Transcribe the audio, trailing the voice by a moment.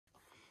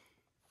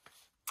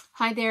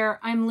Hi there,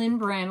 I'm Lynn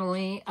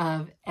Branley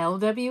of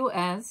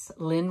LWS,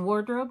 Lynn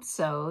Wardrobe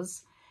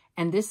Sews,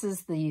 and this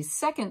is the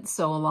second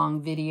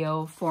sew-along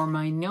video for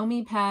my Know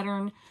Me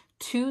pattern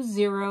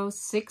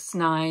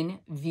 2069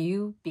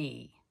 View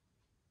B.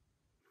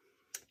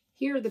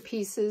 Here are the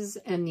pieces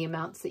and the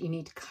amounts that you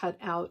need to cut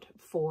out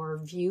for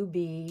View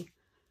B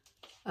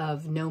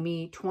of Know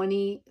Me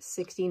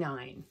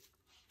 2069.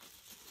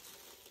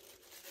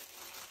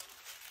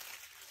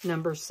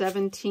 Number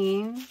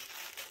 17,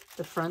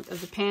 the front of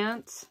the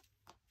pants,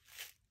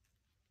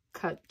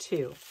 cut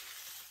 2.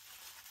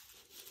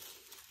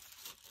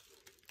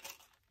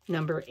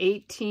 Number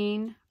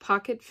 18,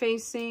 pocket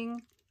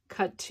facing,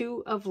 cut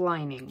 2 of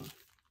lining.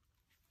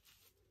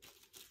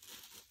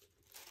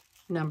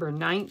 Number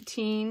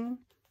 19,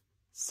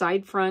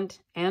 side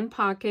front and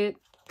pocket,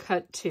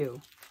 cut 2.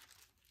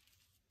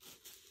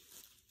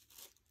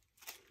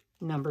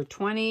 Number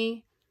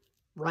 20,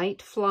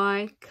 right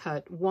fly,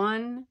 cut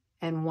 1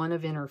 and 1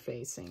 of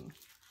interfacing.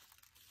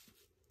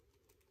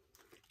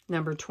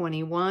 Number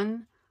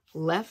 21,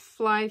 left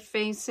fly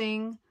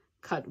facing,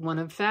 cut 1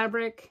 of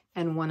fabric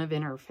and 1 of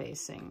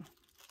interfacing.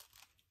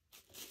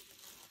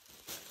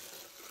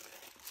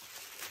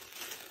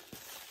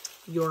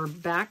 Your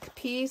back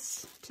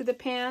piece to the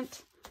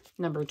pant,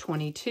 number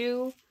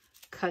 22,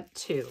 cut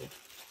 2.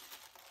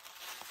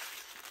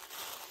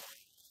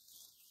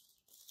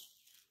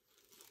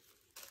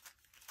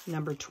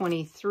 Number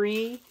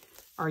 23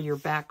 are your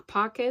back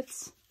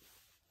pockets,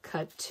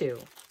 cut 2.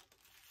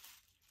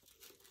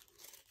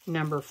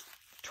 Number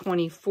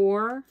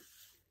 24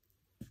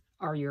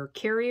 are your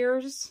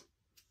carriers,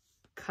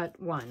 cut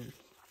 1.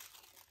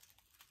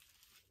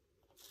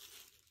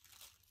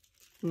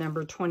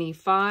 Number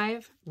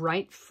 25,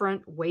 right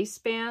front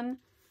waistband,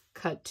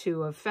 cut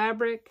 2 of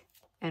fabric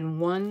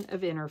and 1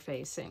 of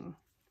interfacing.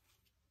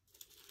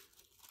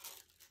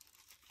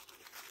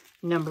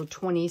 Number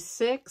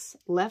 26,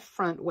 left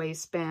front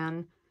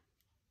waistband,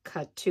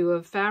 cut 2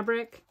 of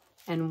fabric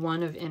and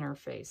 1 of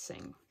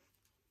interfacing.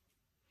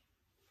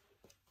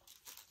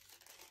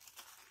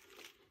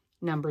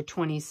 Number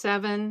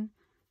 27,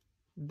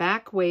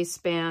 back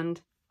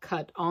waistband,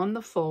 cut on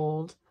the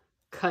fold,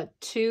 cut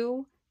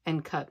 2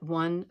 and cut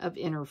 1 of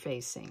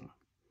interfacing.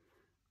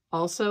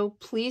 Also,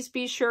 please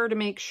be sure to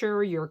make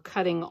sure you're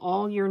cutting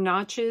all your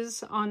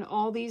notches on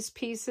all these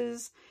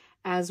pieces,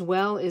 as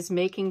well as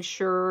making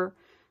sure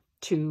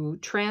to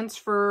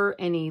transfer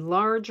any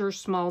large or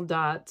small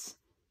dots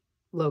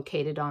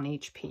located on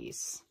each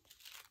piece.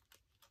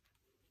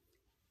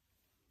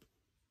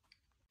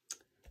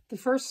 The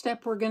first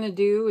step we're going to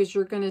do is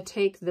you're going to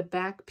take the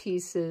back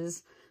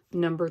pieces,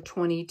 number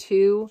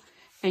 22,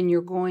 and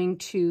you're going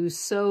to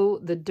sew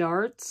the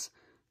darts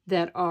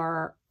that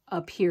are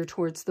up here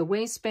towards the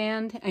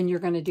waistband, and you're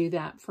going to do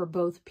that for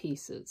both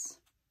pieces.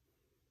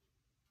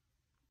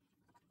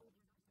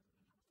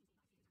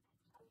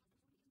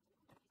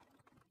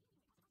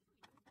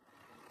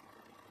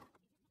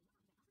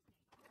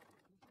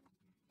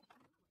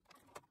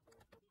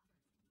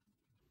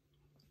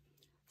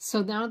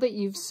 So now that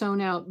you've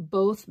sewn out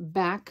both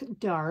back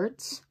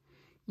darts,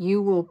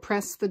 you will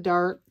press the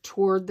dart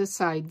toward the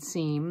side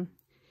seam,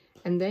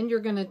 and then you're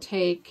going to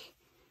take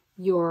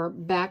your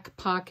back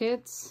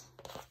pockets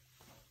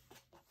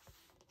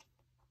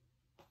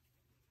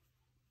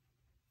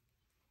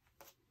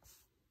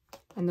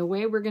and the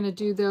way we're going to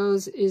do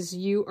those is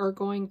you are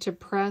going to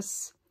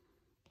press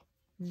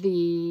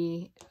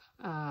the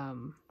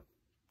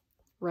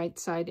right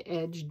side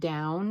edge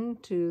down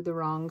to the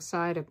wrong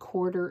side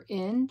 1/4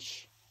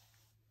 inch.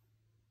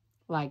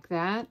 Like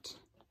that.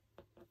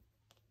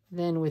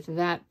 Then with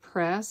that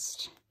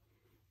pressed,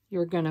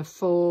 you're going to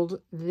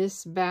fold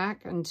this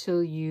back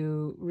until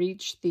you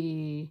reach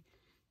the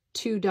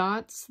 2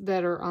 dots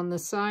that are on the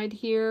side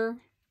here.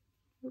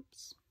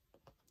 Oops.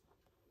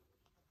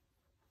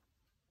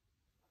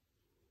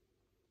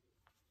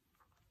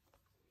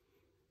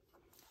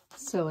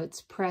 So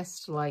it's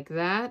pressed like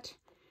that.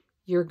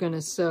 You're going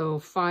to sew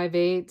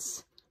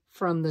 5/8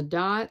 from the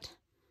dot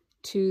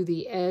to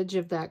the edge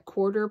of that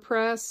 1/4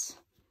 press.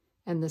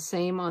 And the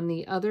same on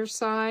the other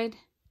side.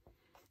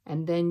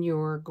 And then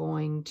you're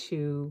going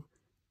to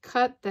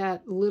cut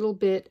that little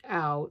bit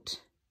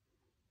out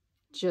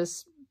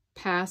just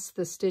past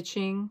the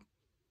stitching.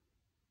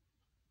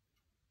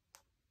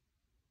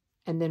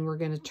 And then we're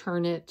going to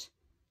turn it,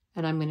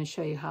 and I'm going to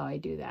show you how I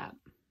do that.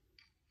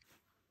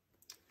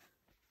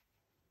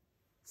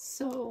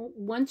 So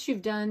once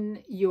you've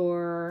done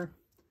your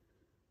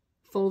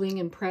folding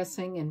and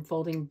pressing and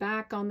folding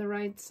back on the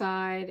right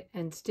side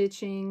and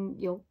stitching,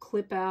 you'll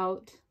clip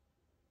out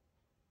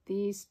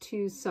these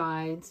 2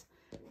 sides.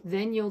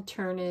 Then you'll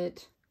turn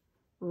it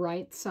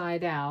right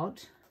side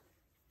out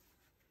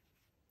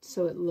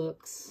so it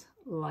looks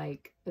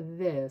like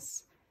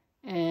this.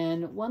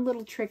 And one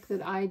little trick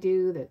that I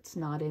do that's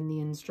not in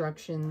the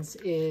instructions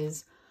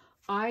is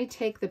I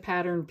take the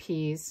pattern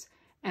piece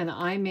and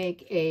I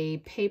make a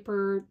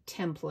paper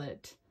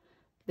template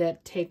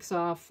that takes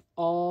off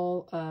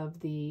all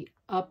of the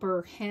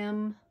upper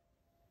hem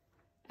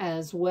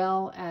as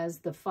well as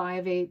the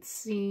 5/8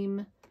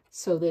 seam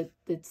so that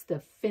it's the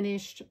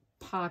finished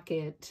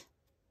pocket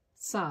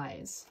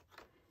size.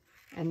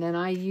 And then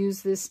I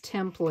use this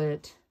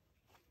template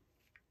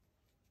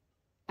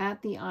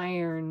at the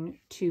iron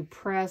to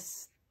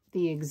press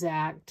the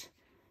exact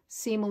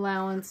seam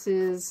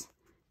allowances,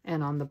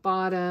 and on the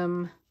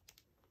bottom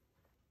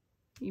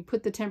you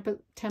put the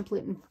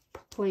template in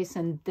place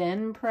and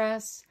then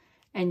press,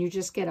 and you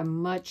just get a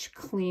much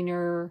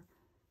cleaner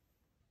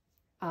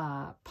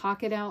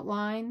pocket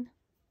outline.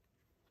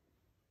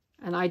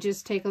 And I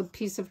just take a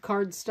piece of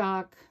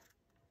cardstock,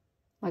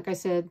 like I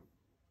said,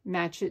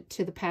 match it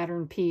to the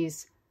pattern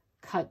piece,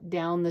 cut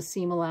down the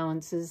seam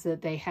allowances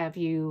that they have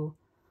you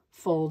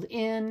fold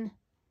in,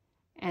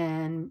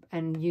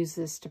 and use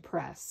this to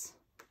press.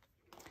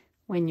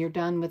 When you're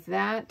done with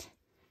that,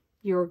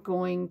 you're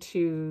going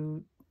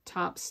to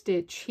top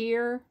stitch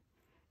here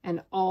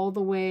and all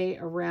the way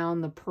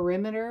around the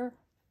perimeter.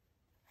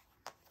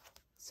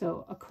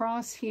 So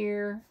across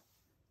here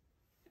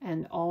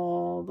and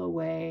all the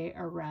way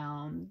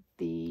around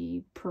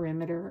the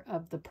perimeter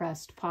of the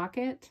pressed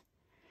pocket.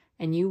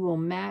 And you will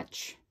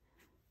match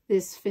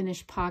this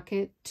finished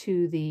pocket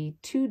to the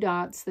 2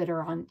 dots that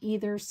are on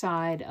either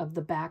side of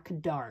the back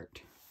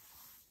dart.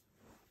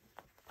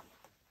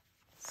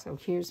 So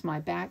here's my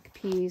back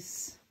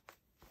piece.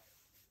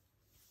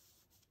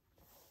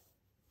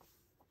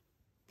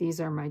 These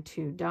are my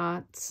 2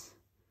 dots.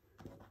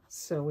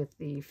 So with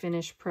the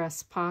finished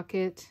press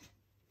pocket,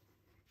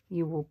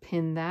 you will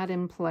pin that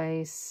in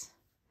place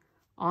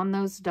on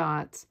those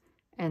dots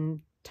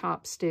and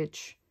top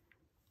stitch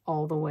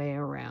all the way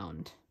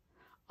around.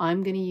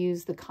 I'm going to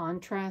use the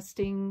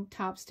contrasting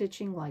top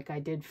stitching like I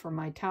did for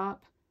my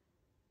top,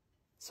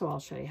 so I'll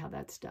show you how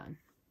that's done.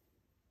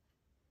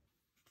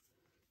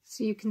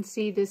 So you can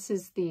see this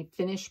is the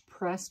finished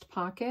pressed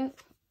pocket,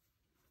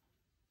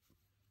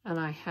 and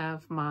I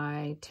have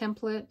my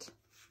template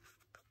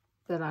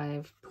that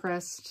I've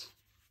pressed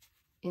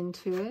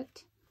into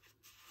it,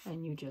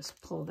 and you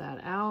just pull that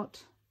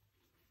out,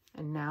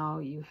 and now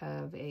you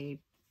have a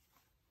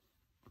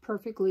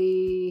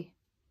perfectly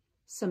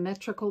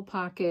symmetrical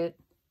pocket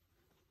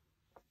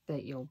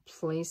that you'll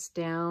place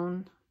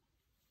down,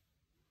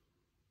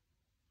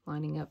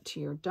 lining up to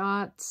your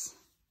dots.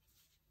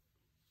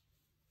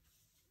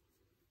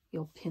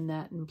 You'll pin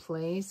that in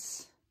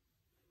place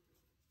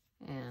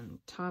and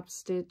top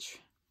stitch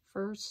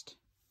first,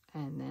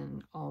 and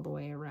then all the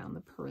way around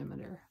the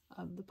perimeter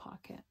of the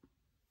pocket.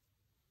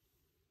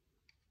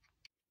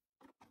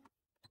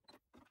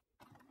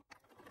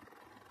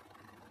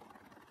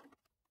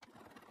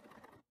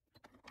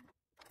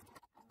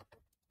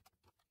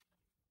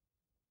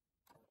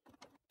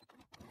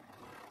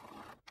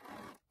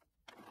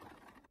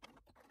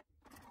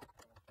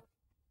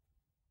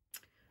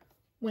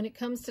 When it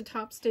comes to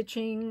top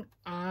stitching,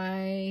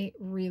 I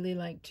really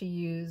like to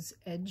use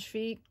edge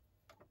feet,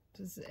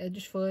 this is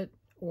edge foot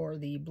or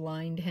the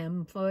blind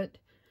hem foot.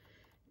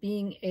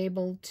 Being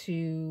able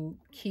to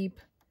keep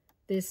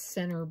this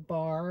center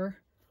bar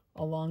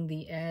along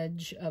the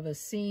edge of a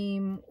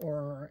seam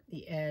or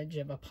the edge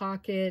of a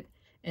pocket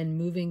and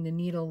moving the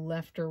needle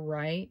left or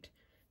right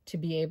to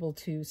be able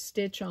to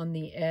stitch on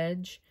the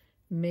edge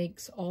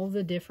makes all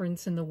the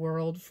difference in the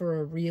world for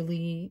a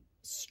really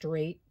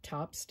straight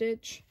top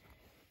stitch.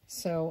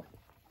 So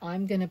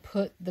I'm going to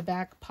put the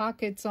back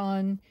pockets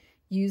on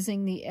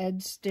using the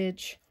edge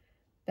stitch.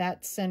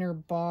 That center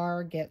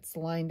bar gets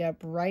lined up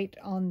right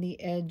on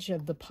the edge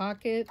of the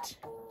pocket.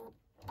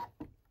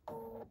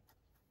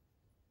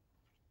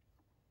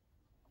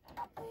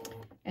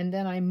 And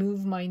then I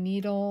move my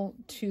needle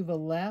to the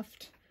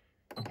left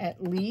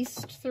at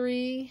least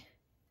 3.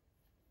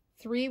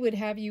 3 would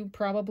have you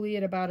probably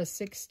at about a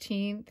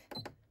 1/16.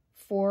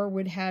 4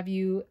 would have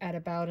you at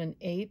about an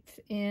 1/8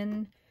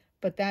 in.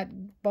 But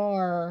that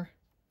bar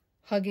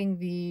hugging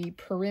the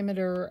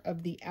perimeter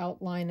of the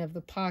outline of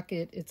the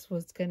pocket, it's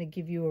what's going to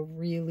give you a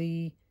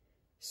really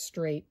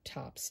straight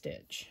top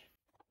stitch.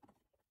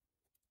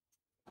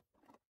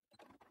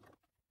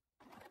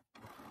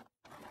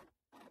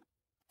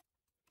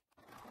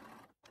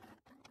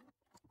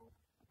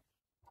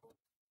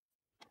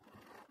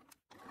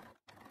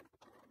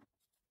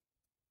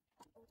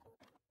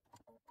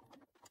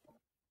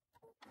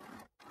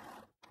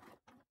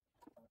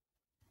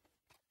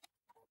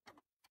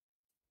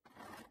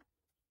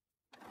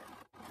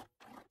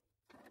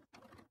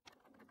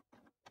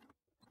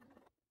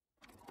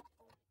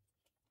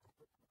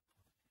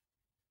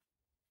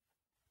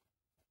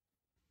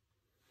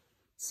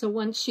 So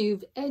once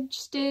you've edge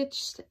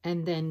stitched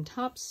and then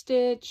top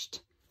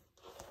stitched,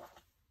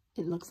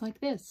 it looks like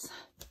this.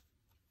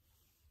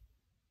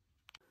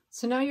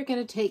 So now you're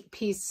going to take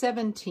piece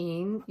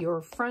 17,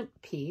 your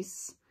front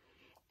piece,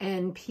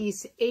 and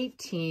piece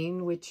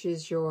 18, which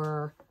is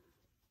your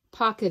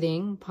pocket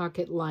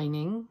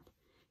lining,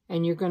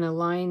 and you're going to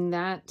line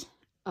that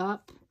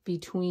up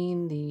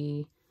between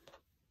the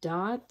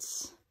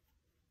dots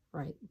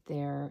right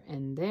there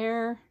and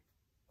there.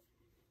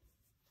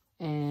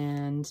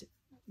 And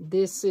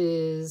this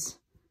is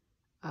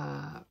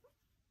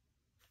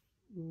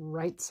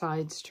right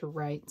sides to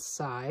right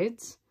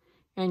sides.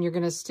 and you're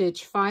going to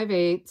stitch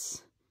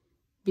 5/8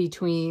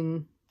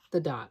 between the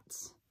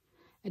dots.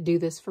 And do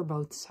this for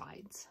both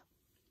sides.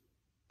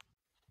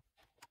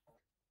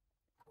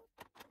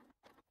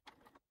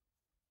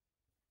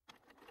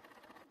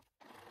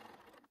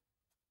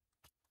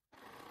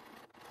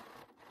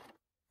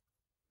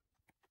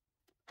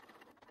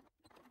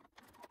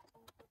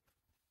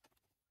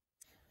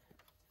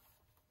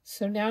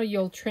 So now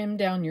you'll trim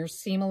down your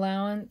seam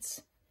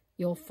allowance.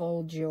 You'll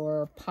fold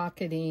your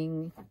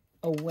pocketing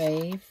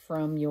away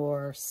from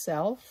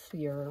yourself,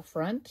 your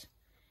front,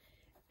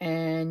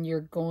 and you're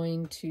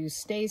going to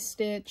stay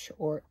stitch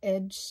or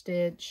edge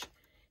stitch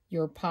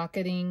your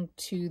pocketing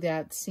to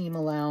that seam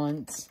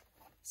allowance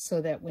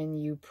so that when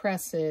you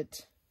press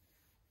it,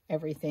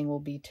 everything will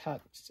be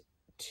tucked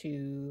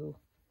to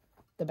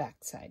the back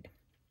side.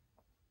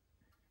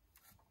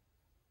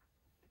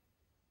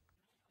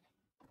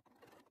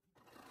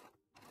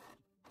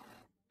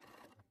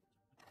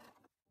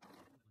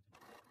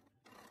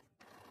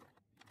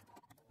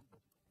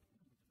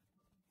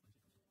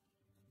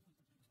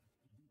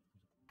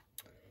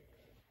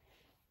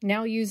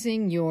 Now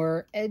using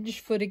your edge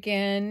foot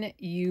again,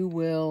 you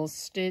will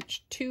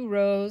stitch 2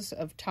 rows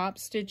of top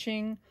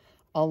stitching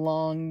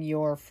along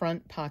your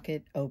front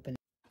pocket opening.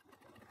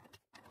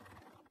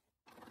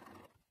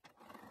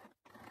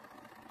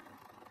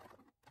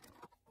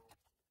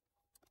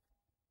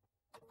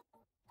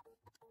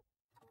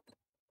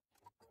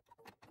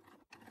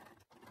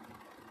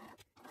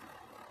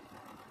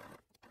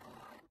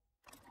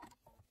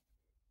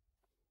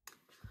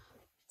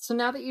 So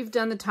now that you've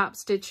done the top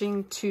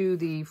stitching to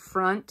the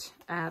front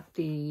at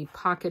the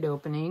pocket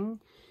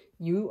opening,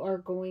 you are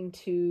going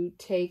to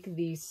take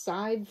the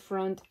side,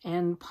 front,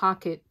 and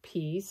pocket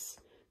piece,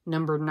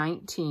 number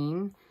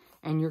 19,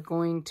 and you're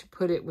going to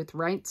put it with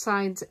right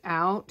sides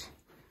out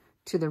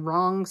to the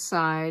wrong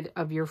side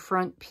of your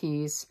front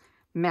piece,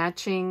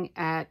 matching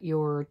at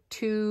your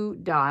 2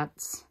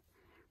 dots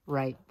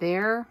right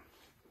there.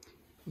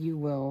 You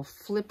will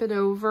flip it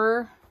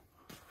over,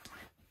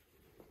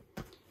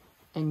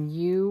 and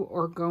you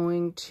are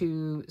going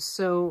to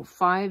sew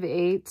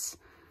 5/8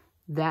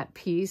 that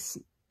piece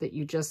that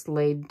you just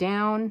laid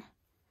down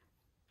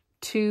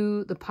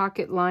to the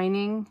pocket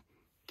lining,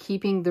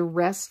 keeping the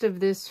rest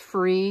of this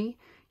free.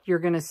 You're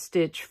going to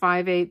stitch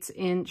 5/8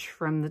 inch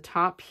from the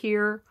top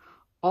here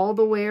all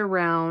the way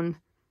around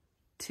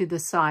to the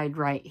side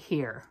right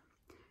here.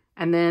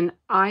 And then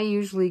I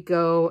usually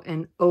go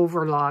and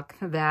overlock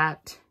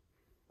that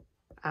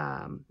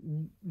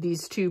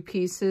these 2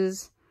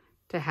 pieces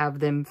to have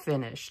them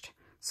finished.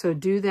 So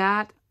do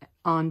that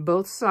on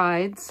both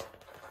sides,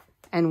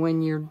 and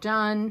when you're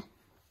done,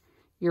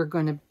 you're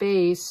going to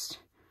baste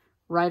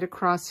right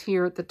across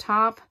here at the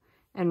top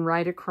and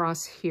right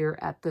across here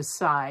at the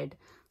side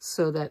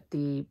so that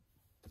the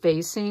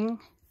facing,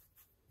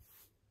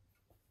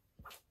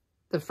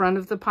 the front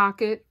of the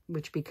pocket,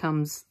 which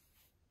becomes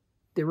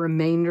the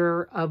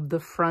remainder of the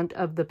front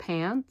of the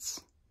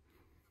pants,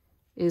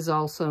 is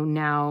also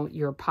now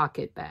your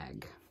pocket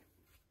bag.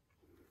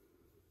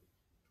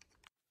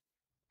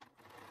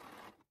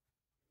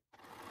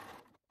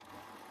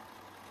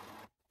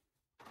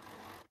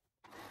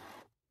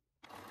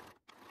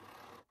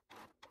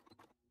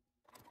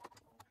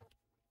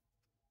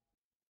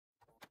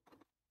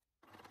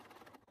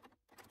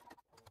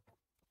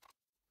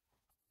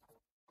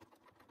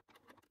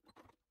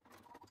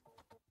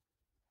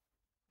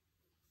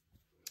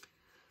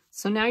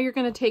 So now you're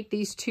going to take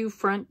these 2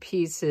 front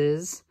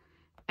pieces,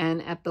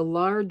 and at the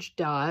large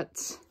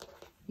dots,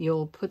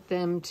 you'll put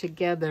them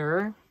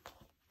together,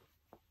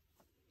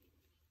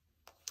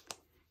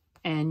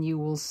 and you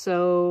will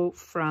sew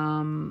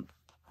from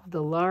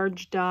the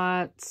large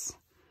dots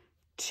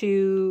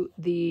to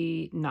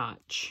the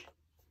notch.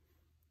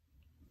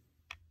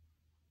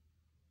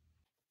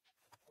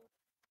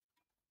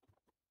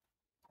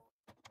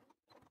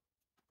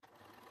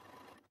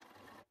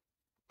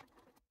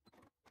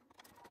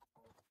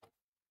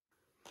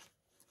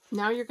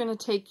 Now you're going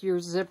to take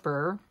your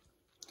zipper.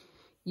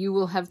 You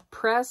will have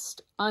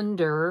pressed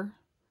under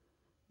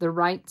the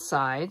right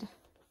side,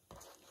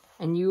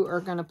 and you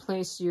are going to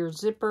place your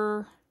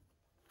zipper.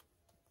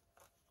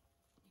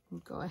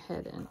 You can go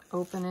ahead and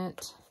open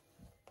it,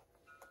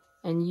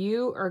 and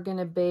you are going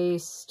to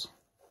baste,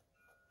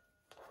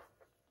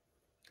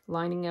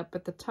 lining up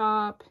at the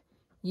top.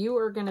 You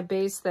are going to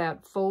baste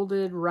that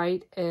folded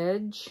right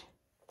edge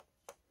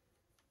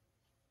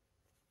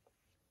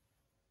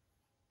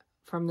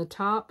from the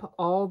top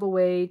all the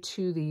way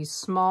to the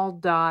small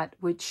dot,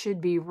 which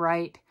should be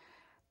right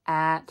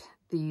at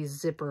the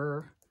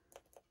zipper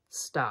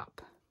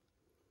stop.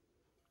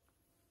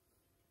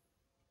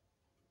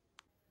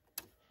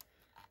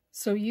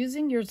 So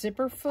using your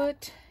zipper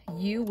foot,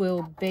 you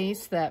will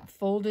baste that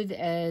folded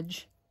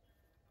edge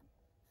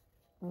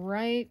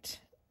right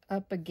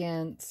up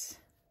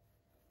against,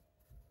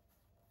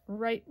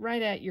 right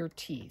at your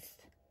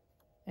teeth.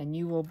 And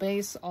you will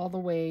baste all the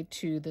way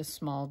to the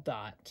small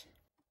dot.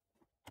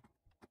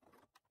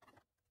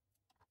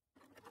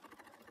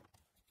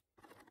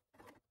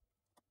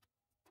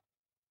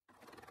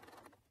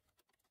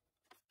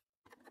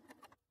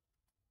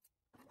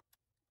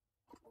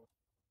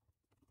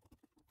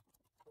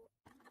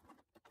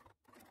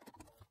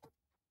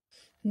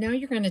 Now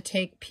you're going to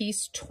take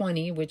piece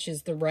 20, which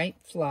is the right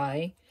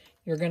fly.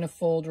 You're going to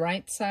fold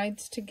right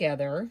sides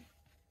together.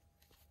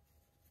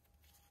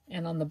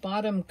 And on the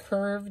bottom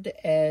curved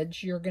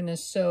edge, you're going to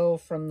sew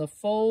from the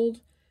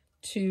fold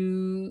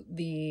to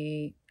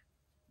the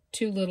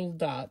 2 little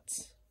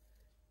dots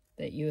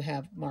that you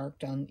have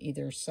marked on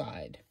either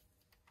side.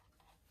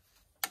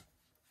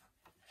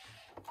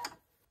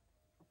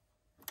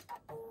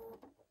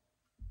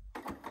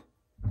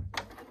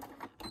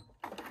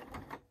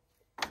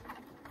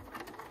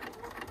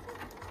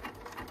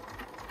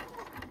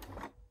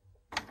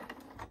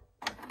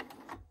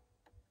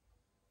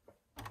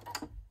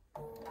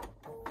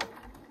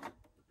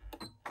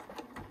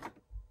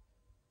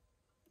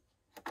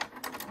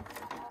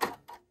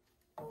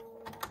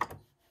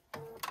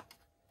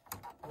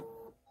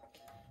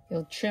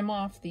 You'll trim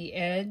off the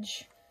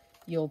edge,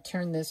 you'll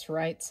turn this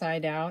right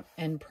side out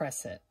and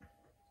press it.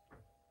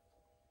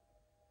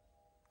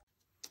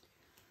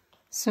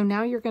 So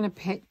now you're going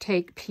to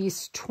take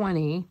piece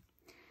 20,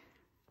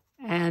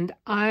 and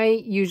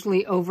I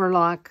usually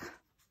overlock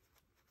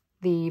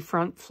the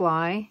front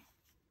fly.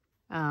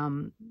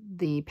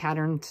 The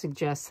pattern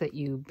suggests that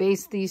you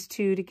baste these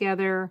two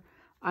together.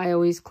 I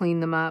always clean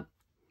them up.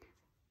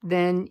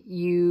 Then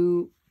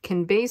you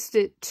can baste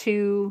it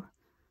to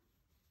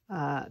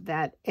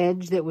that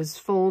edge that was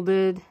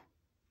folded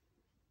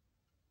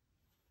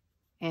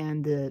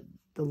and the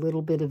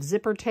little bit of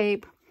zipper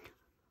tape,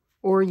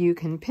 or you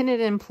can pin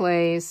it in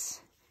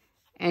place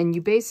and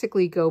you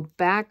basically go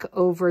back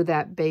over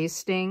that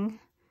basting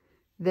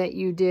that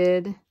you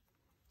did,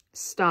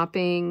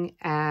 stopping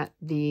at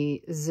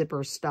the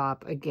zipper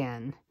stop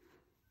again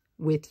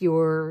with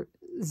your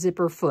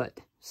zipper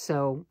foot.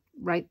 So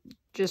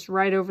just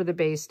right over the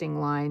basting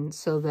line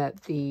so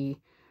that the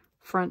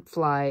front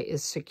fly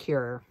is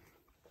secure.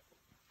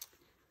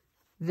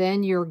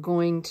 Then you're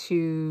going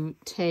to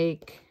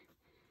take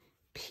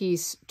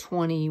piece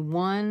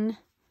 21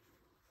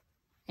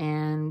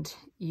 and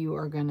you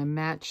are going to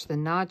match the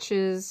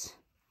notches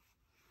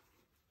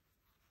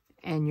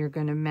and you're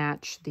going to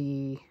match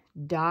the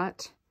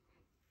dot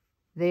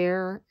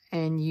there,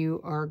 and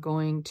you are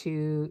going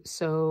to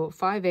sew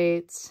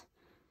 5/8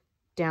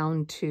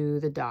 down to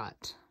the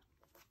dot.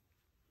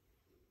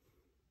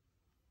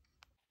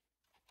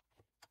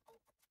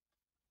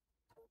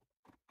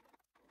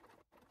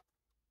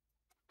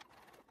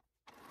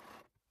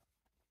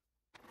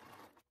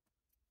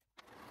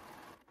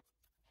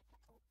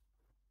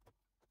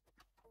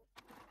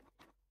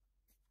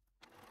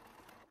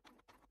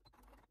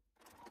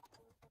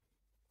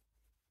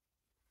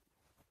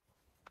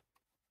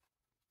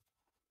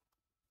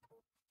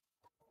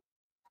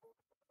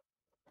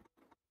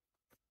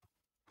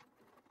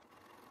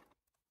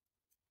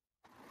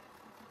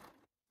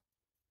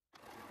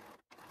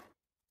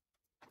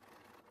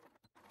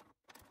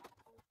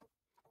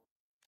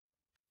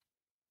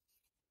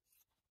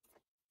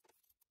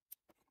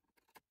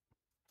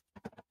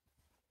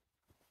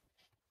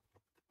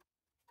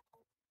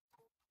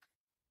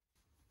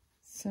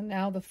 So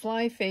now the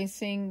fly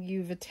facing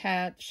you've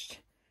attached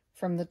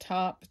from the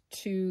top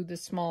to the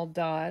small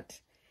dot,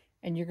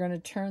 and you're going to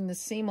turn the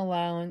seam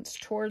allowance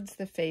towards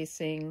the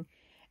facing,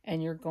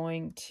 and you're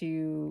going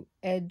to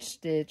edge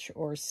stitch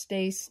or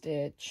stay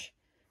stitch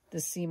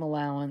the seam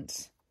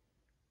allowance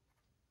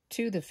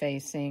to the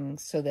facing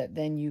so that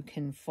then you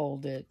can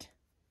fold it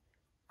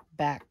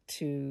back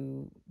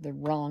to the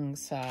wrong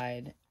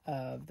side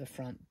of the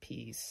front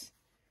piece,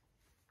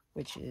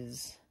 which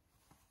is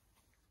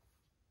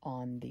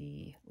on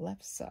the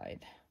left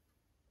side.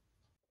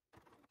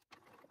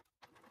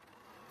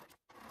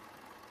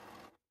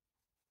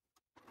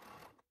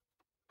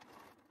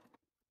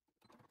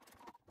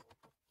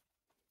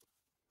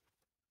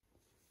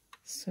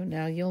 So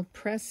now you'll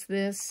press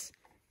this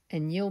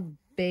and you'll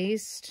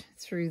baste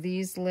through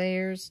these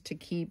layers to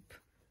keep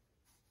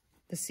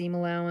the seam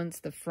allowance,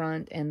 the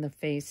front, and the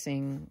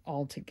facing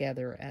all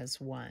together as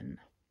one.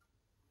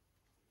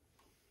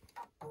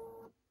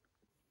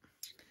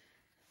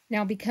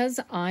 Now, because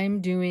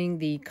I'm doing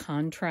the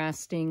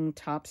contrasting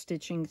top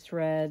stitching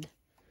thread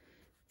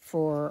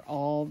for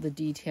all the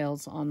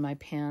details on my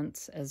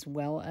pants as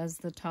well as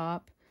the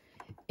top,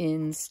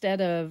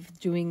 instead of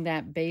doing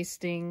that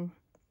basting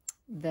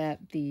that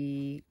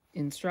the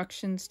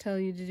instructions tell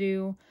you to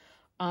do,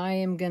 I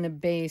am going to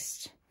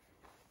baste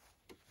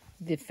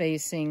the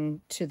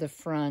facing to the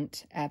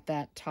front at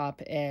that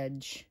top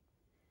edge.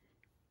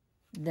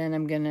 Then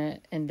I'm going to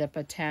end up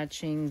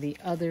attaching the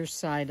other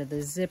side of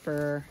the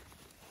zipper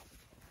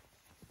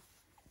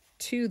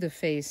to the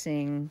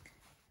facing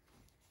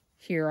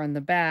here on the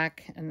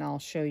back, and I'll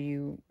show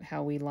you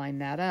how we line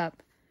that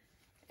up.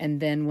 And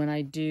then when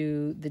I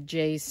do the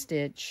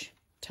J-stitch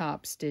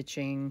top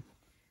stitching,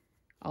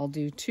 I'll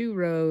do 2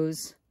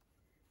 rows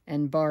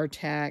and bar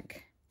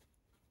tack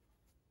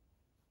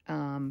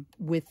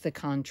with the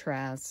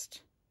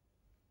contrast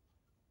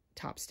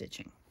top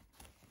stitching.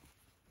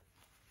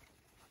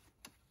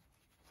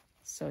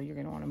 So you're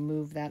going to want to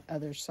move that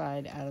other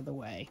side out of the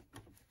way.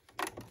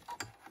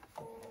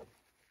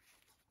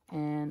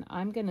 And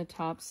I'm going to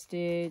top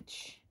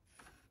stitch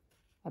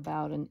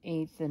about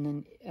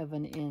 1/8 of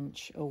an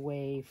inch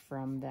away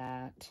from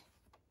that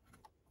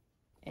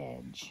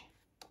edge.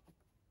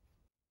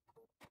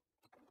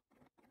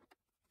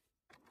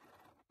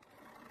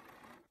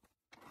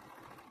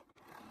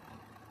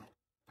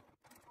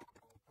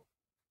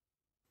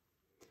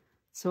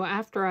 So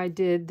after I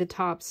did the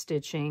top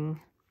stitching,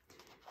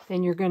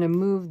 then you're going to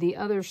move the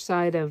other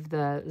side of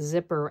the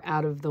zipper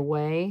out of the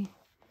way.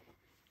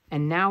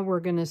 And now we're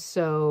going to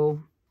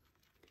sew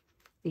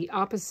the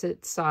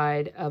opposite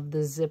side of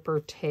the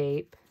zipper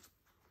tape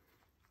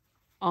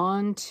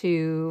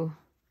onto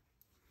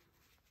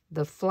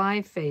the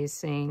fly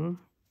facing,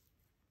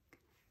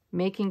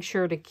 making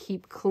sure to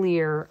keep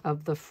clear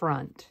of the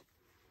front.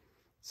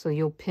 So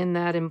you'll pin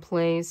that in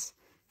place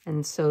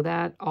and sew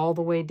that all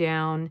the way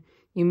down.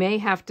 You may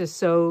have to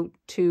sew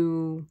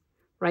to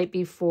right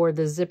before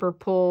the zipper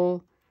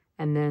pull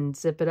and then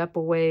zip it up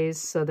a ways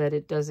so that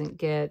it doesn't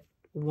get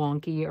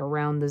wonky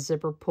around the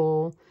zipper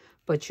pull,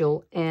 but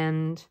you'll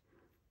end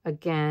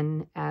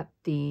again at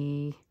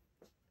the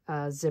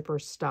zipper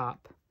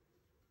stop.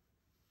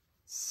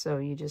 So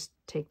you just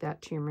take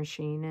that to your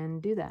machine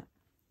and do that.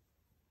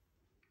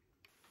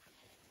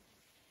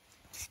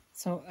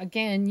 So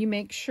again, you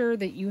make sure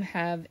that you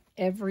have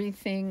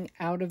everything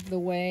out of the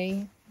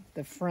way,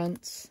 the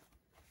fronts,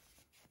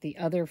 the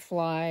other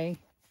fly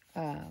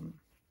out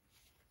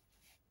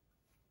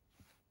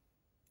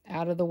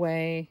of the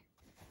way,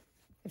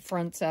 the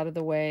fronts out of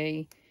the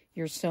way.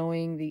 You're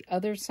sewing the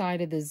other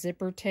side of the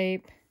zipper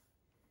tape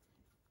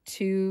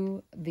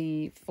to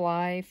the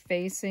fly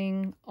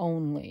facing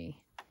only.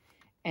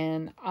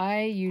 And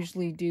I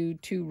usually do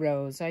 2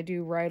 rows. I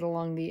do right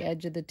along the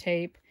edge of the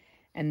tape,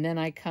 and then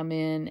I come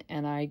in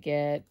and I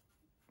get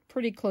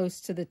pretty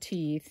close to the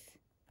teeth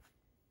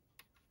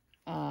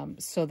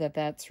so that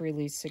that's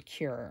really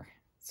secure.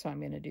 So I'm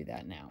going to do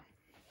that now.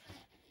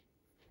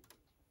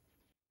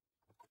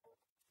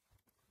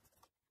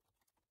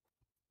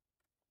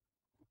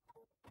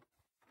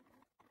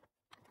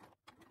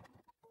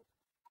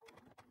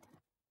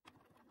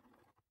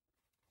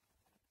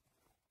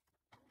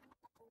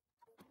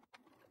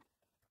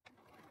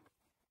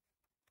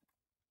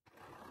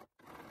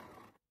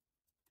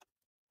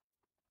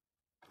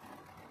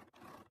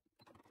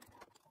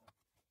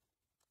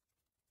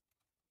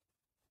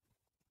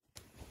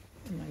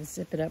 And I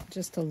zip it up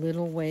just a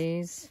little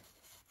ways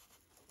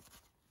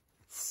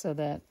so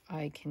that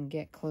I can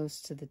get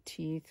close to the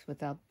teeth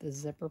without the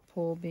zipper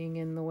pull being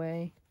in the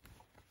way.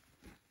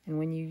 And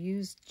when you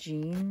use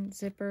jean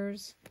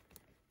zippers,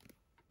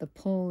 the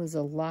pull is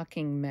a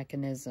locking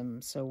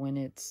mechanism. So when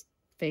it's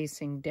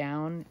facing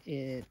down,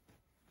 it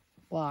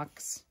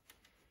locks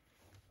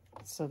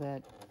so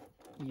that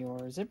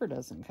your zipper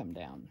doesn't come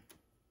down.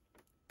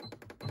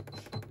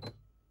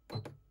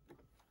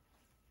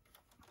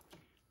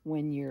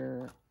 When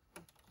you're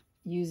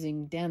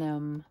using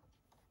denim,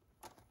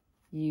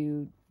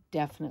 you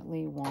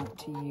definitely want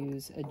to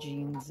use a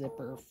jean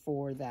zipper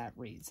for that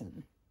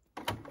reason.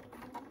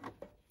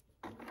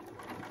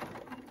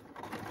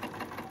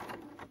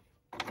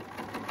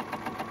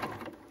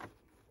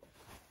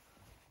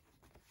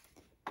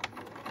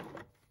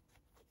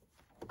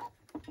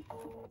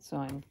 So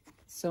I'm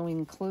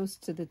sewing close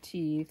to the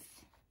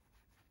teeth,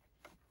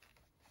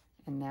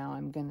 and now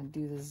I'm going to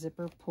do the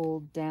zipper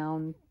pull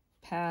down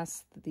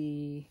past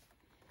the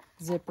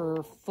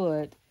zipper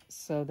foot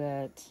so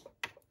that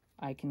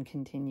I can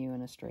continue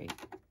in a straight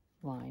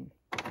line.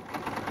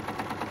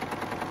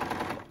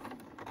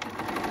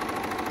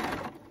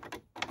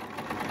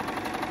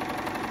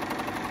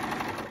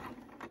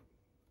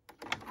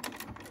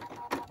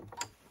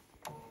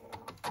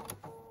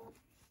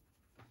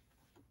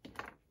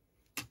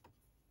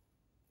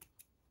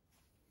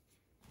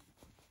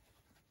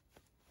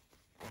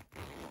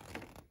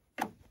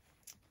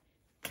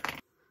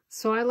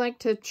 So I like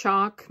to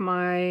chalk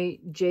my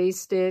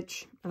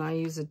J-stitch, and I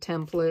use a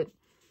template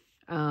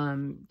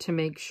to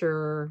make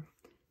sure,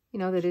 you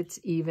know, that it's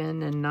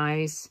even and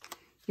nice.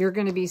 You're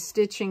going to be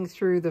stitching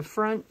through the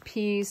front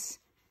piece,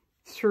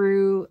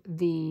 through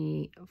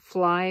the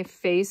fly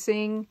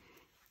facing,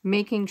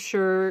 making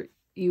sure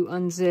you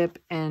unzip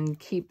and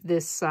keep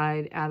this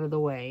side out of the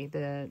way.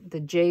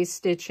 The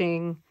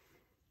J-stitching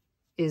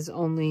is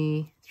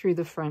only through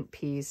the front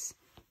piece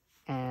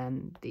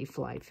and the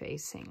fly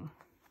facing.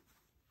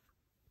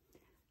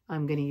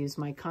 I'm going to use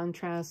my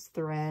contrast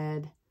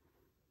thread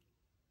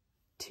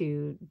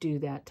to do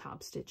that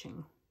top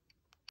stitching.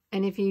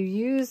 And if you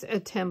use a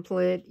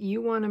template,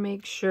 you want to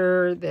make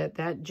sure that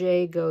that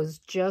J goes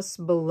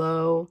just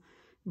below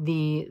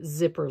the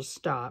zipper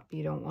stop.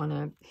 You don't want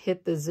to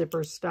hit the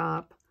zipper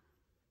stop.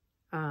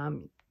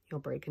 You'll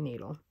break a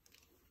needle.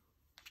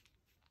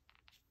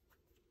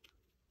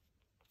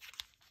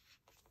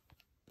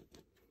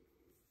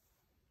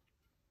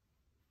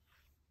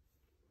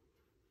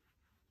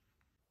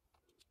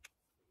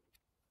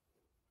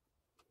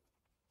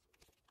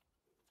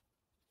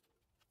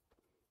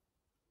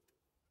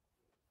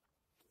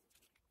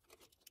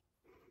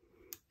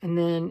 And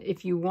then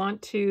if you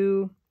want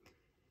to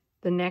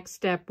The next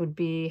step would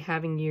be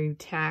having you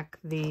tack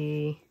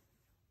the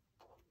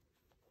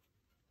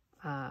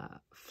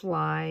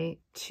fly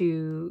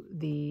to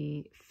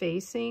the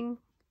facing.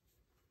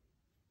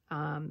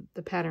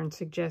 The pattern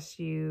suggests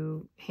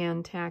you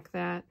hand tack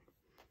that,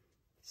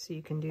 so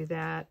you can do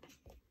that.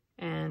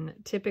 And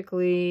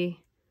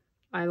typically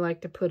I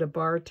like to put a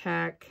bar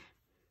tack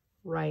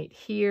right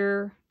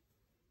here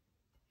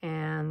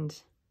and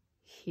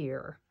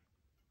here.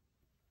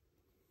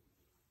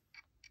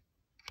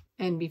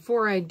 And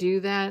before I do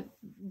that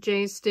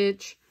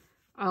J-stitch,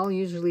 I'll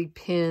usually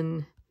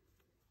pin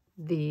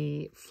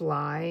the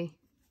fly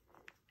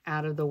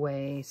out of the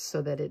way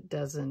so that it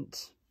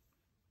doesn't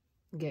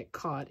get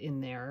caught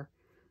in there.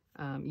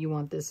 You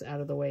want this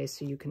out of the way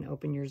so you can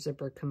open your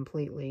zipper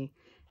completely.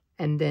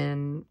 And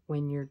then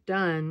when you're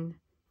done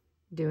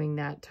doing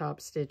that top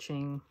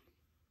stitching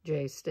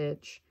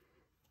J-stitch,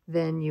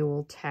 then you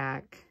will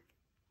tack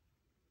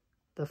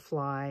the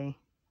fly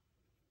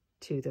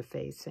to the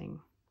facing.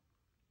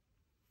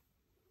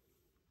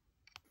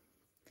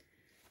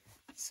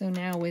 So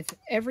now with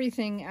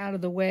everything out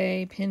of the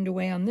way, pinned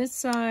away on this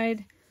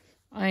side,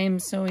 I am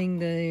sewing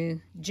the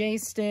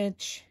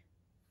J-stitch,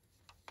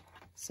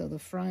 so the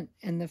front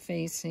and the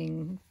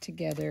facing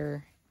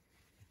together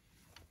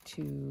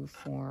to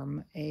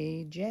form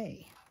a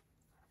J.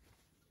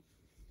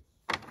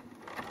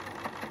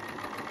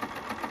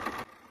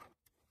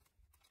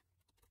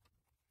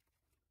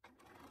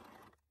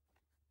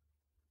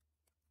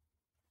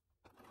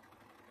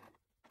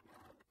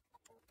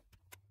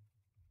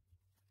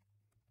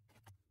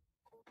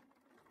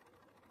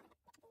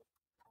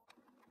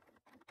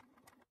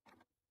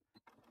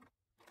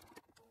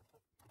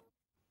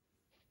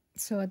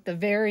 So at the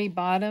very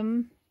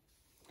bottom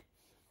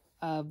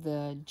of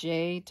the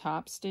J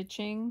top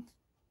stitching,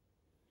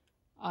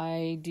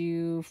 I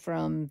do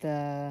from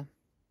the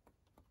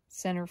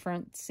center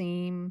front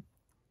seam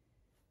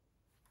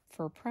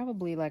for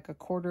probably like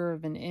 1/4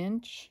 of an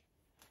inch,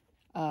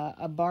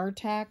 a bar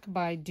tack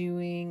by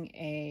doing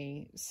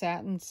a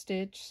satin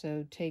stitch.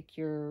 So take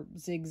your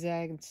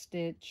zigzag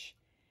stitch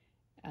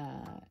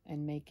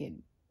and make it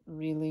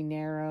really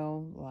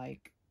narrow,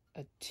 like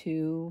a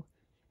 2,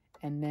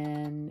 and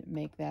then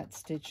make that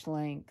stitch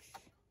length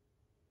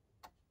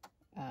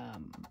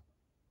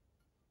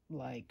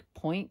like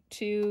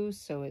 0.2,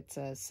 so it's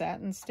a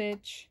satin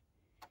stitch,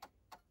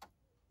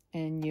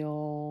 and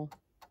you'll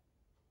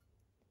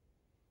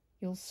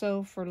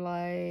sew for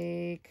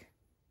like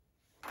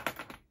a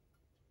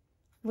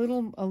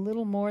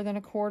little more than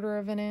 1/4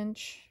 of an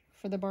inch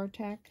for the bar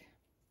tack.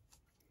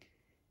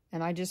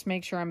 And I just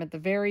make sure I'm at the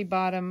very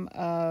bottom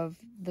of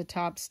the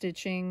top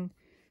stitching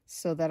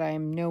so that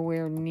I'm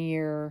nowhere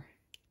near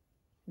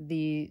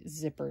the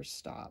zipper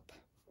stop.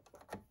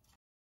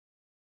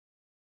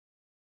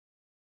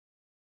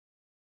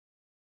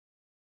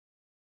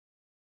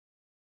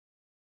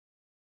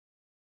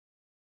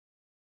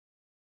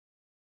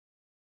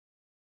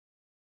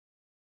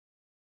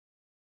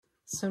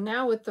 So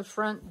now with the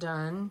front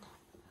done,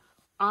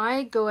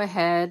 I go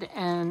ahead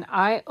and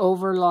I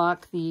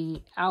overlock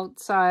the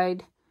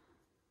outside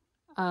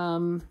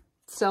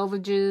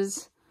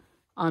selvages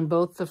on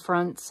both the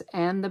fronts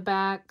and the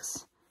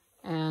backs.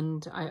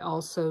 And I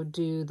also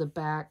do the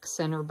back,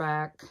 center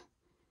back,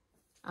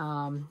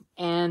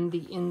 and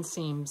the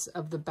inseams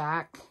of the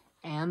back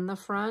and the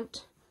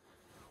front.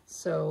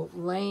 So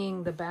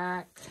laying the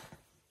back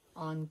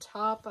on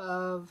top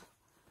of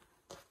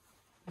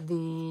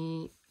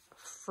the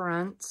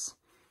fronts,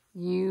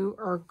 you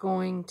are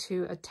going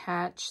to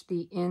attach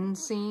the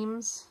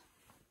inseams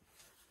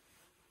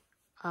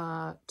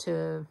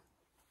to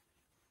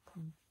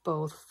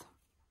both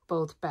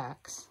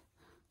backs.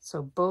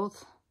 So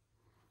both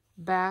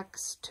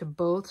backs to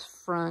both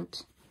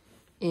front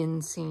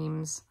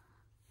inseams,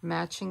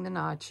 matching the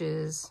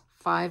notches,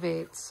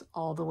 5/8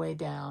 all the way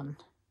down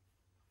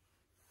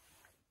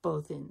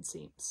both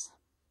inseams.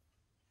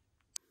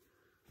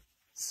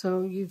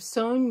 So you've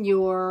sewn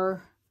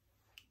your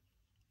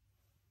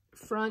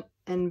front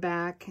and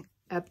back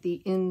at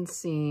the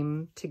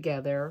inseam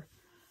together,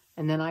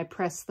 and then I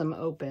press them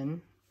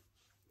open.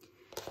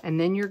 And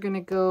then you're going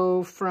to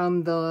go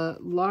from the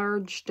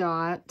large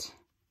dot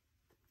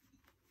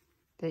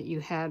that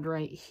you had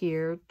right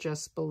here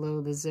just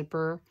below the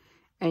zipper,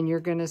 and you're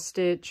going to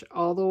stitch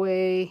all the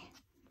way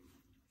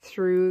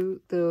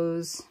through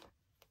those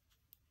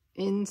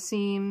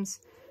inseams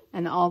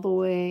and all the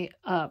way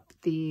up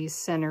the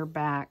center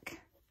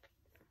back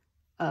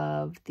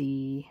of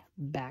the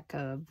back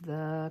of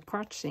the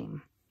crotch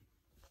seam.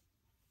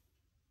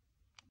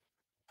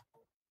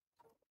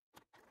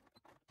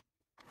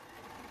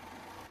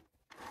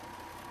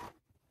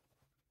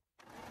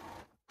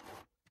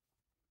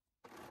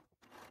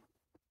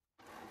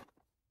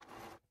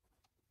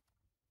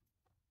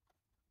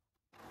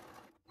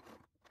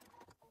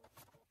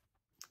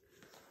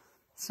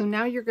 So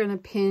now you're going to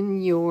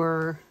pin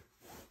your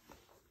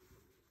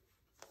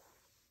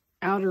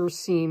outer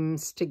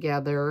seams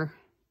together,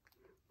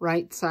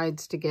 right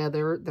sides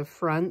together, the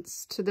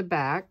fronts to the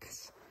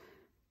backs,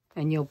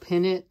 and you'll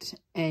pin it,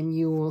 and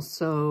you will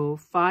sew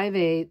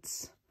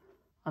 5/8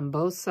 on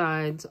both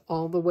sides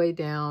all the way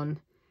down,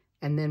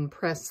 and then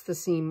press the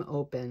seam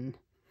open.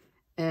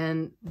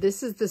 And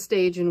this is the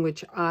stage in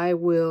which I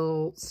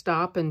will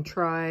stop and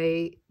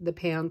try the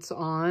pants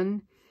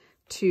on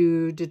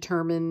to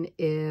determine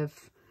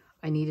if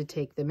I need to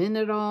take them in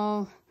at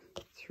all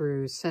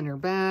through center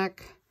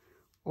back,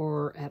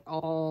 or at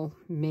all,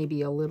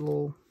 maybe a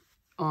little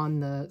on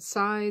the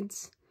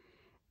sides.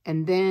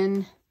 And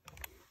then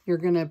you're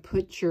going to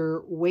put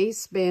your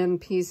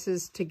waistband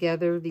pieces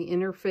together, the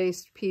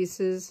interfaced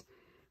pieces,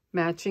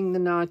 matching the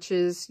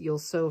notches. You'll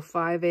sew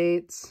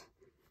 5/8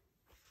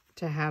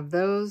 to have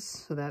those.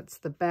 So that's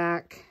the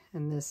back,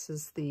 and this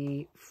is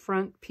the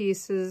front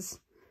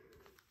pieces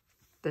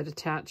that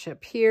attach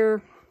up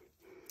here.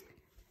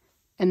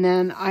 And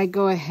then I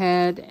go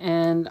ahead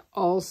and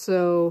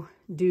also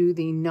do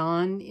the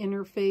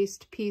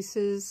non-interfaced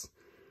pieces,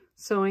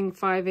 sewing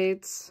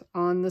 5/8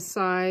 on the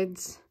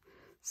sides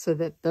so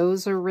that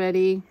those are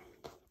ready.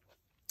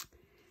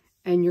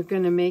 And you're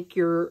going to make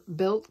your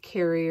belt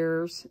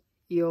carriers.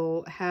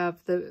 You'll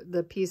have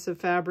the piece of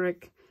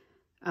fabric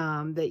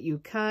that you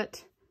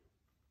cut,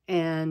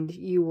 and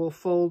you will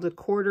fold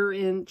 1/4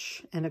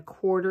 inch and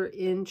 1/4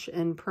 inch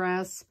and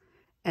press,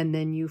 and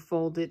then you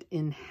fold it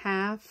in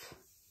half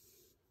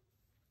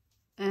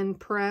and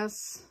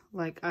press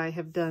like I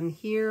have done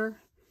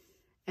here.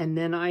 And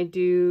then I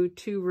do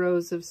 2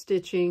 rows of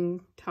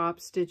stitching, top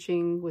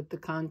stitching with the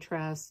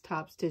contrast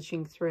top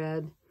stitching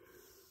thread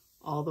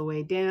all the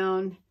way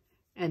down.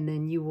 And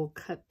then you will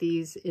cut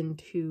these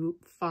into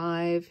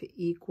 5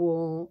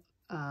 equal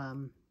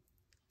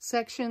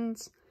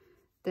sections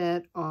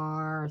that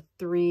are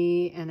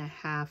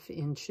 3.5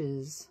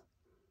 inches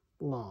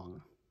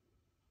long.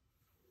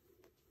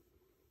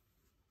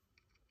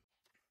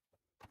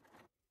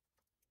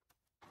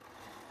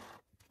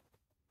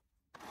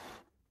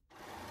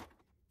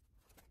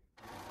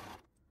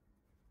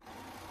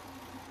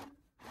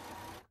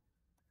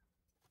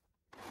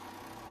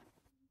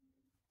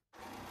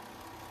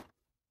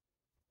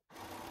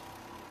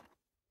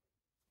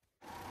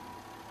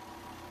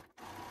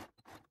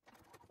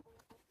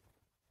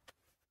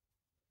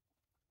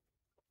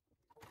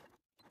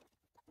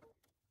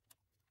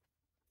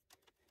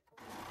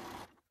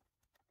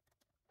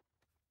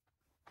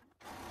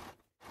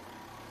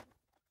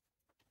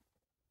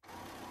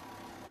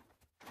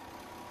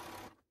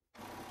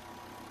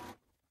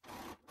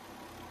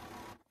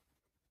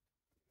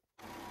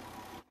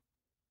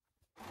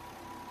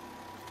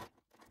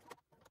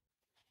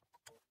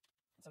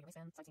 So your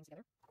waistband side seams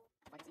together,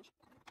 5/8 inch.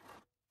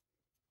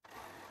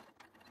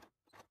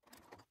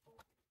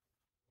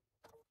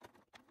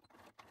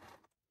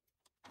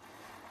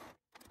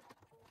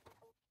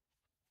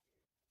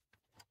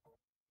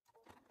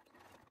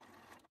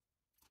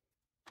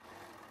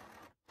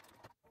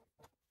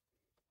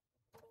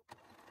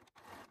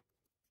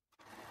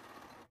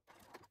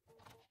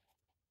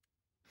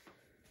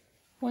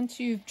 Once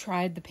you've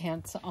tried the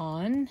pants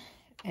on,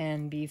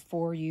 and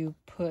before you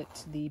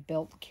put the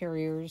belt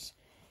carriers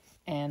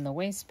and the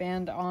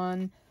waistband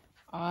on,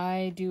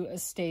 I do a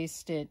stay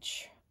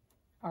stitch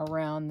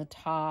around the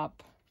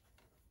top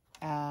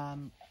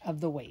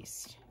of the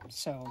waist.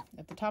 So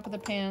at the top of the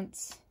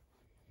pants,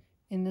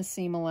 in the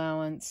seam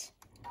allowance,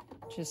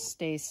 just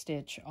stay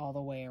stitch all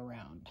the way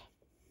around.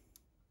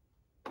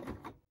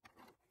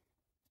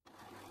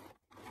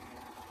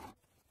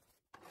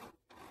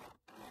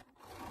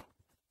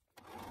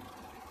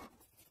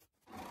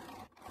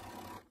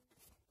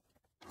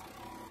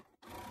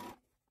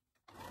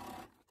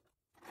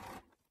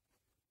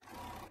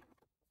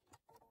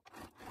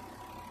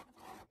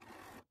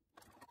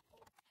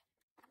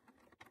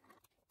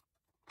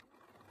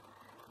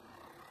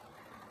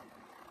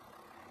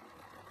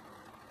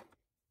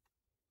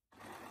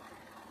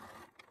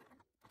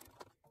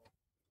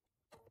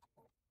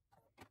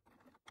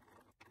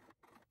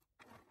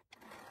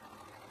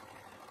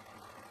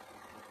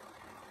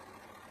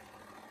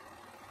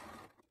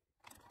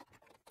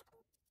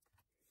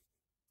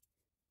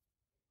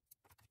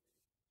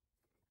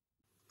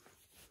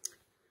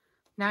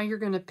 Now you're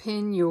going to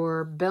pin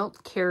your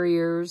belt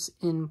carriers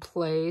in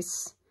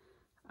place,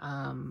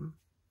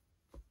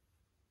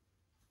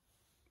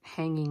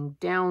 hanging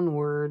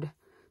downward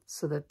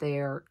so that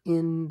they are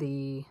in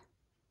the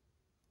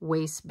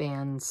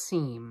waistband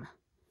seam.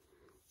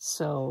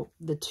 So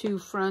the 2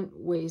 front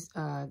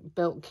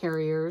belt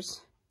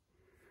carriers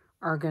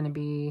are going to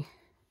be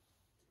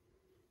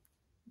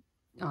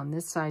on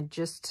this side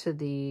just to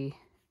the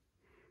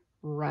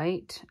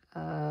right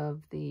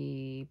of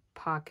the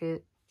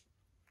pocket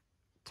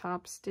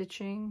top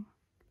stitching,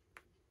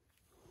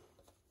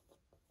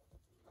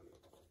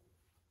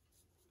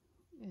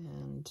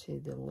 and to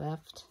the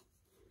left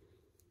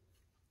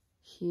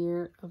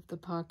here of the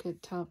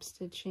pocket top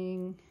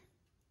stitching.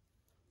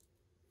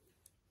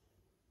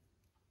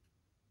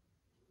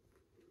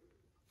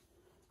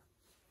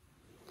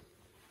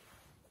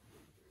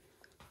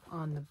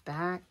 On the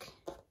back,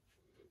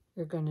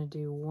 you're going to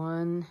do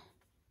 1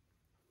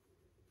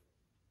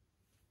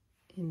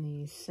 in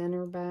the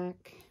center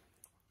back.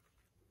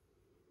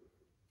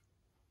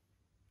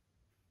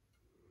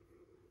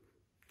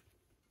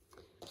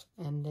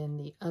 And then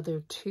the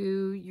other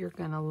two, you're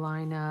going to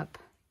line up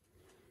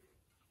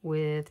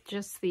with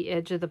just the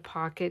edge of the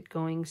pocket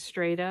going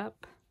straight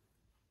up.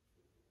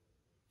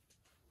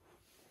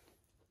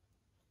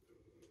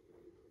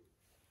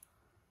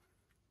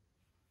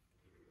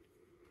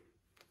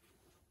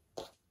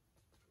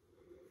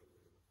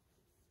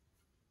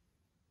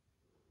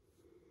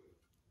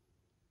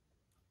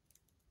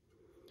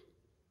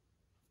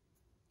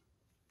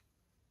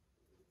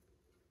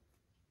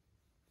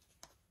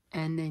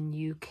 And then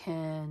you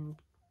can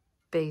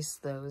base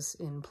those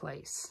in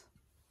place.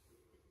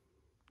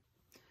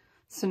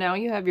 So now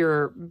you have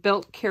your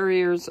belt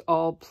carriers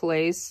all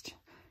placed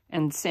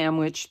and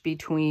sandwiched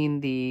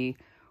between the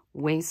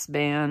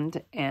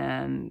waistband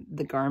and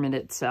the garment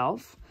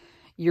itself.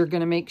 You're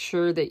going to make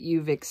sure that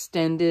you've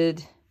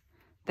extended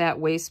that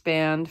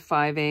waistband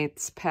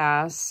 5/8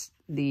 past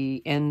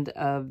the end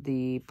of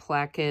the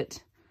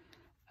placket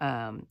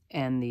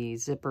and the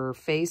zipper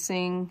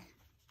facing,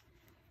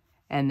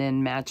 and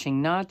then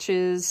matching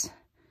notches.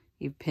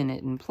 You pin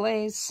it in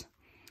place,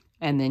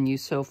 and then you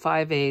sew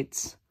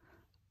 5/8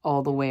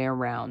 all the way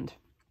around.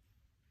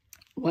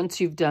 Once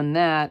you've done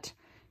that,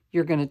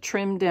 you're going to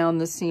trim down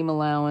the seam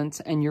allowance,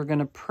 and you're going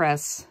to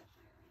press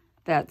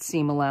that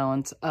seam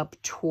allowance up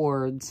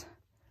towards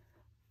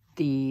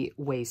the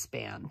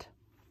waistband.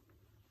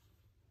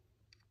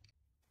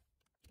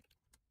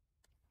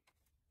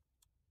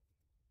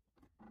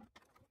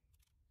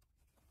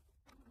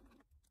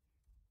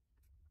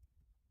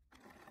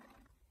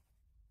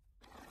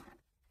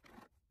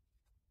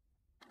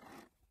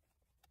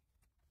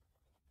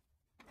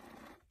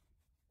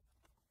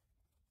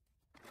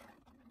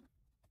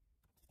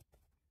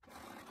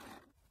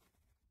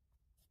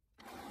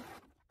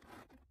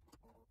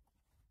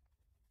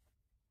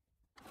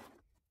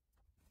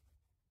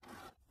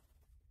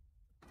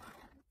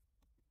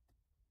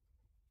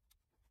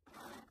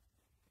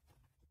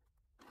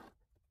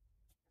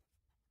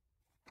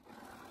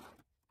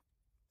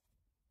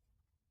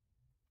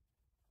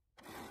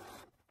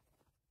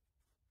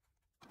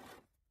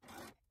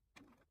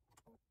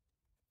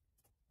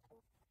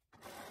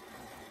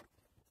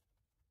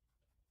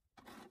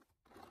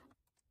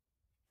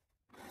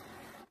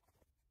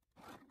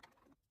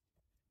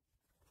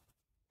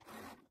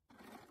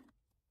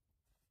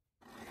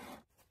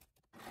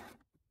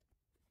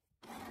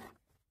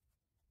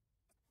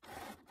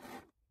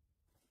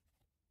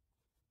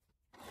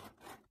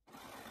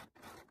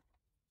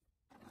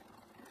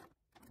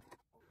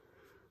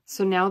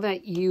 So now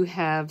that you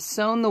have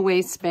sewn the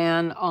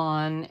waistband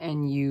on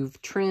and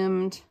you've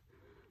trimmed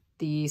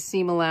the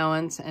seam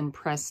allowance and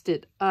pressed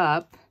it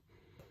up,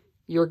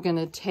 you're going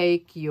to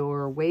take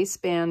your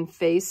waistband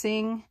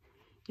facing,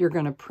 you're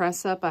going to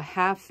press up a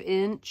 1/2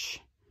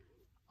 inch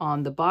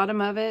on the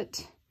bottom of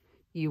it.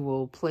 You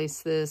will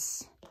place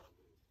this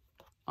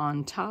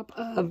on top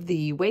of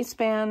the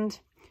waistband.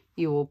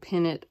 You will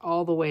pin it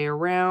all the way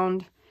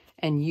around,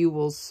 and you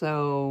will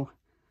sew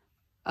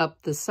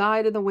up the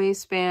side of the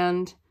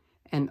waistband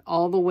and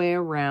all the way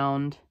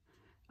around.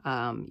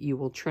 You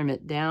will trim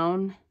it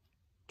down,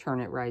 turn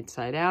it right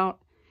side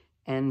out,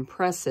 and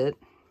press it.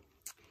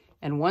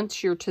 And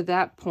once you're to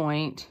that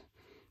point,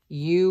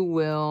 you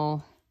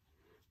will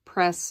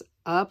press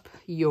up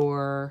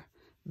your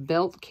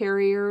belt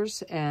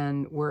carriers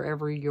and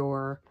wherever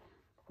your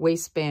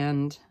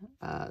waistband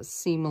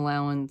seam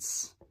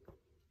allowance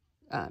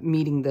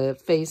meeting the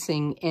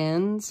facing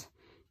ends,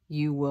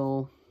 you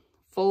will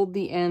fold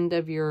the end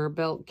of your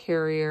belt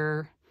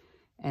carrier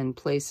and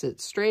place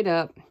it straight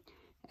up,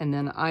 and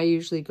then I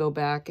usually go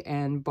back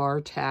and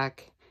bar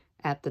tack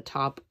at the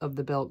top of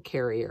the belt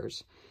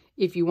carriers.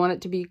 If you want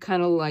it to be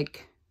kind of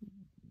like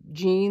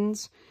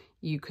jeans,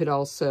 you could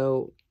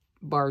also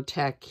bar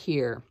tack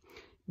here.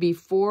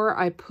 Before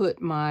I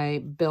put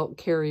my belt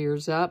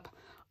carriers up,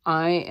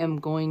 I am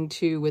going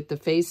to, with the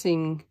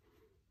facing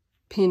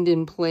pinned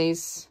in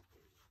place,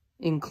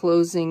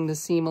 enclosing the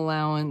seam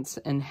allowance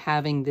and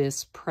having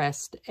this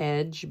pressed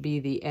edge be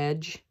the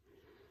edge,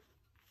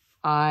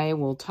 I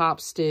will top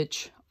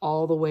stitch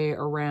all the way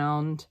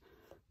around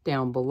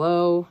down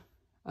below,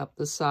 up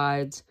the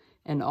sides,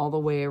 and all the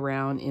way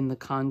around in the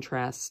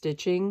contrast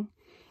stitching.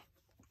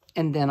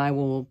 And then I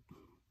will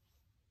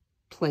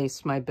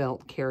place my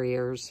belt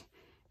carriers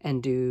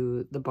and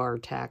do the bar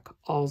tack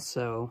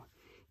also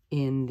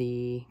in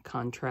the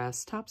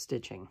contrast top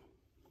stitching.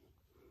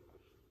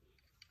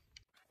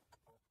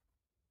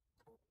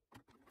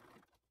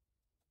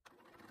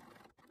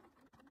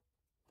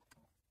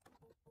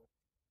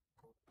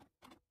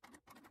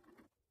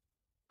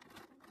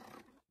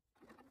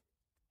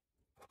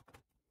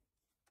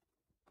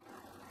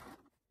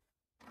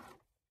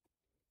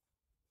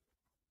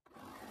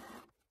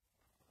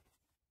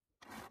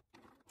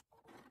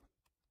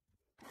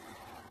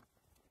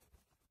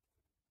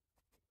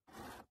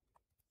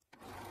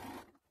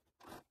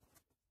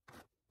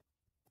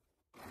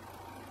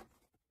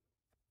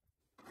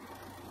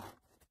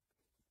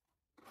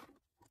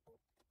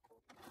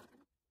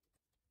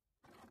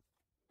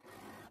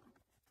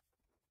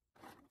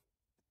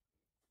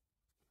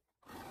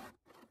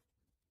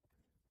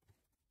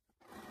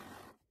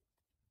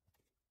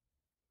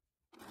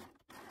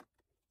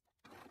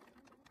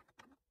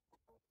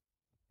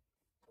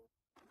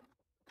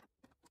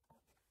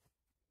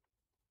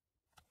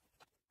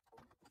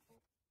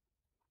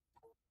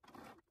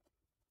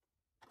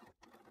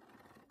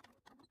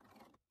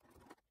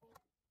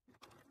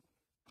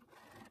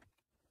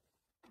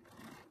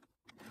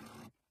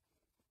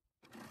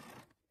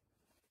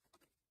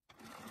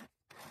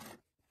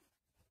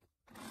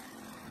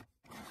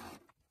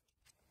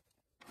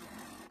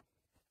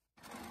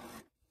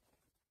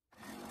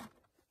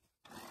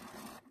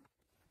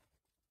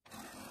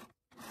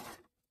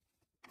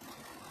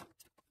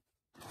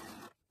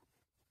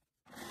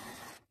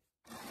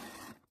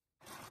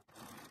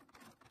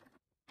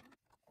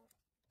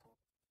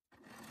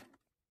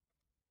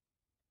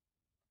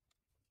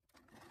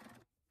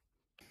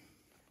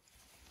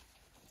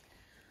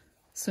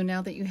 So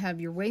now that you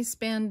have your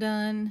waistband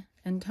done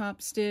and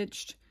top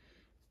stitched,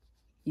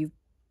 you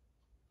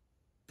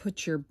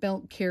put your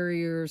belt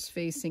carriers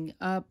facing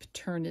up,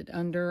 turn it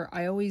under.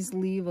 I always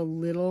leave a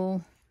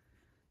little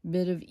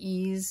bit of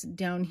ease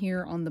down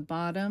here on the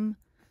bottom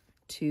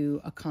to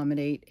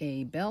accommodate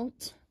a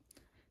belt.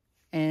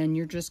 And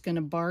you're just going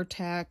to bar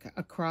tack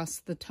across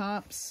the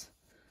tops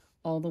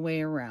all the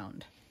way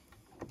around.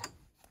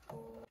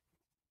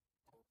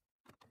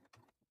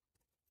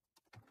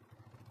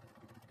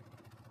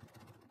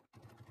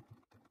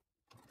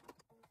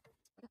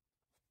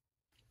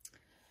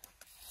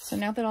 So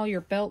now that all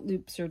your belt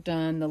loops are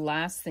done, the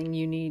last thing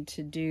you need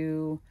to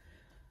do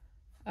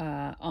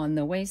on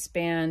the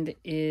waistband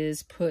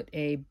is put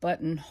a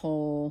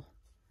buttonhole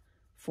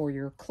for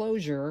your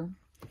closure.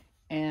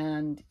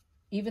 And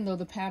even though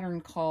the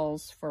pattern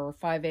calls for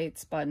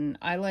 5/8 button,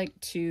 I like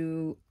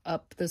to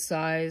up the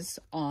size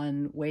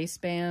on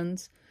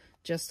waistbands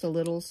just a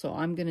little. So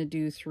I'm going to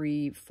do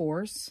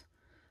 3/4.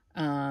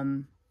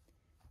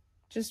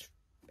 Just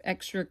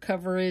extra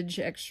coverage,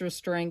 extra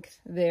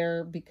strength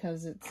there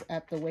because it's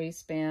at the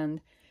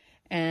waistband.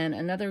 And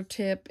another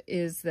tip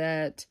is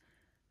that,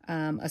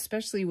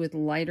 especially with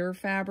lighter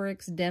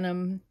fabrics,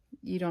 denim,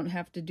 you don't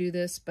have to do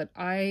this, but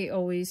I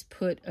always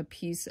put a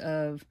piece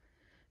of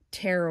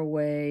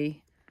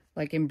tearaway,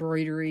 like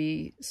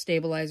embroidery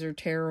stabilizer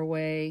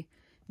tearaway,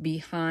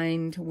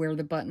 behind where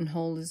the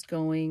buttonhole is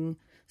going.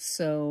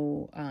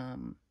 So,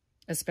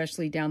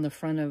 especially down the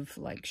front of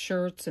like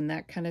shirts and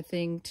that kind of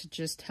thing, to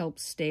just help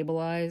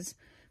stabilize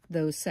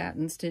those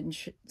satin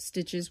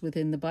stitches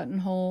within the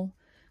buttonhole.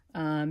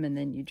 And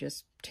then you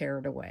just tear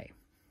it away.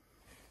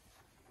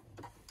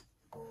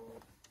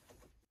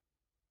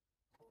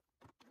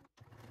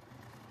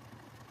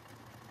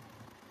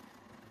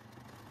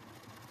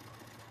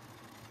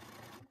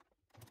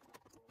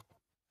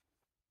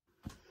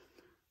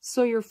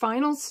 So your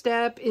final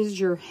step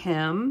is your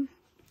hem.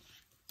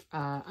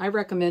 I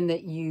recommend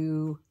that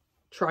you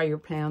try your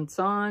pants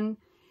on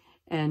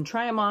and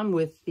try them on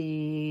with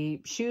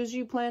the shoes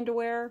you plan to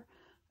wear.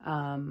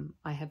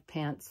 I have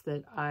pants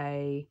that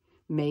I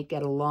make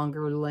at a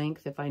longer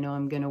length if I know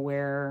I'm going to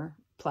wear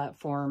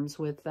platforms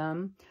with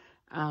them.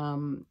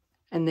 And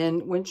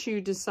then once you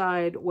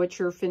decide what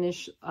your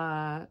finished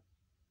pant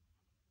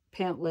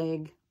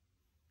leg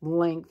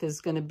length is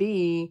going to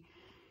be,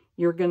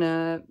 you're going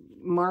to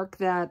mark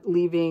that,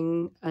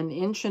 leaving 1.25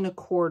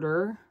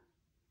 inches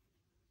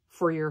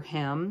for your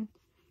hem.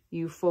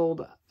 You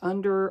fold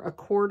under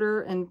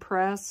 1/4 and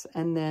press,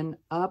 and then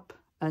up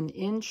 1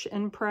 inch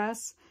and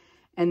press.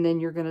 And then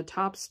you're going to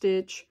top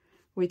stitch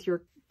with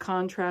your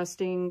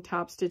contrasting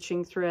top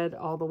stitching thread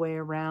all the way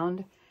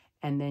around,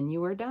 and then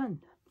you are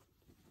done.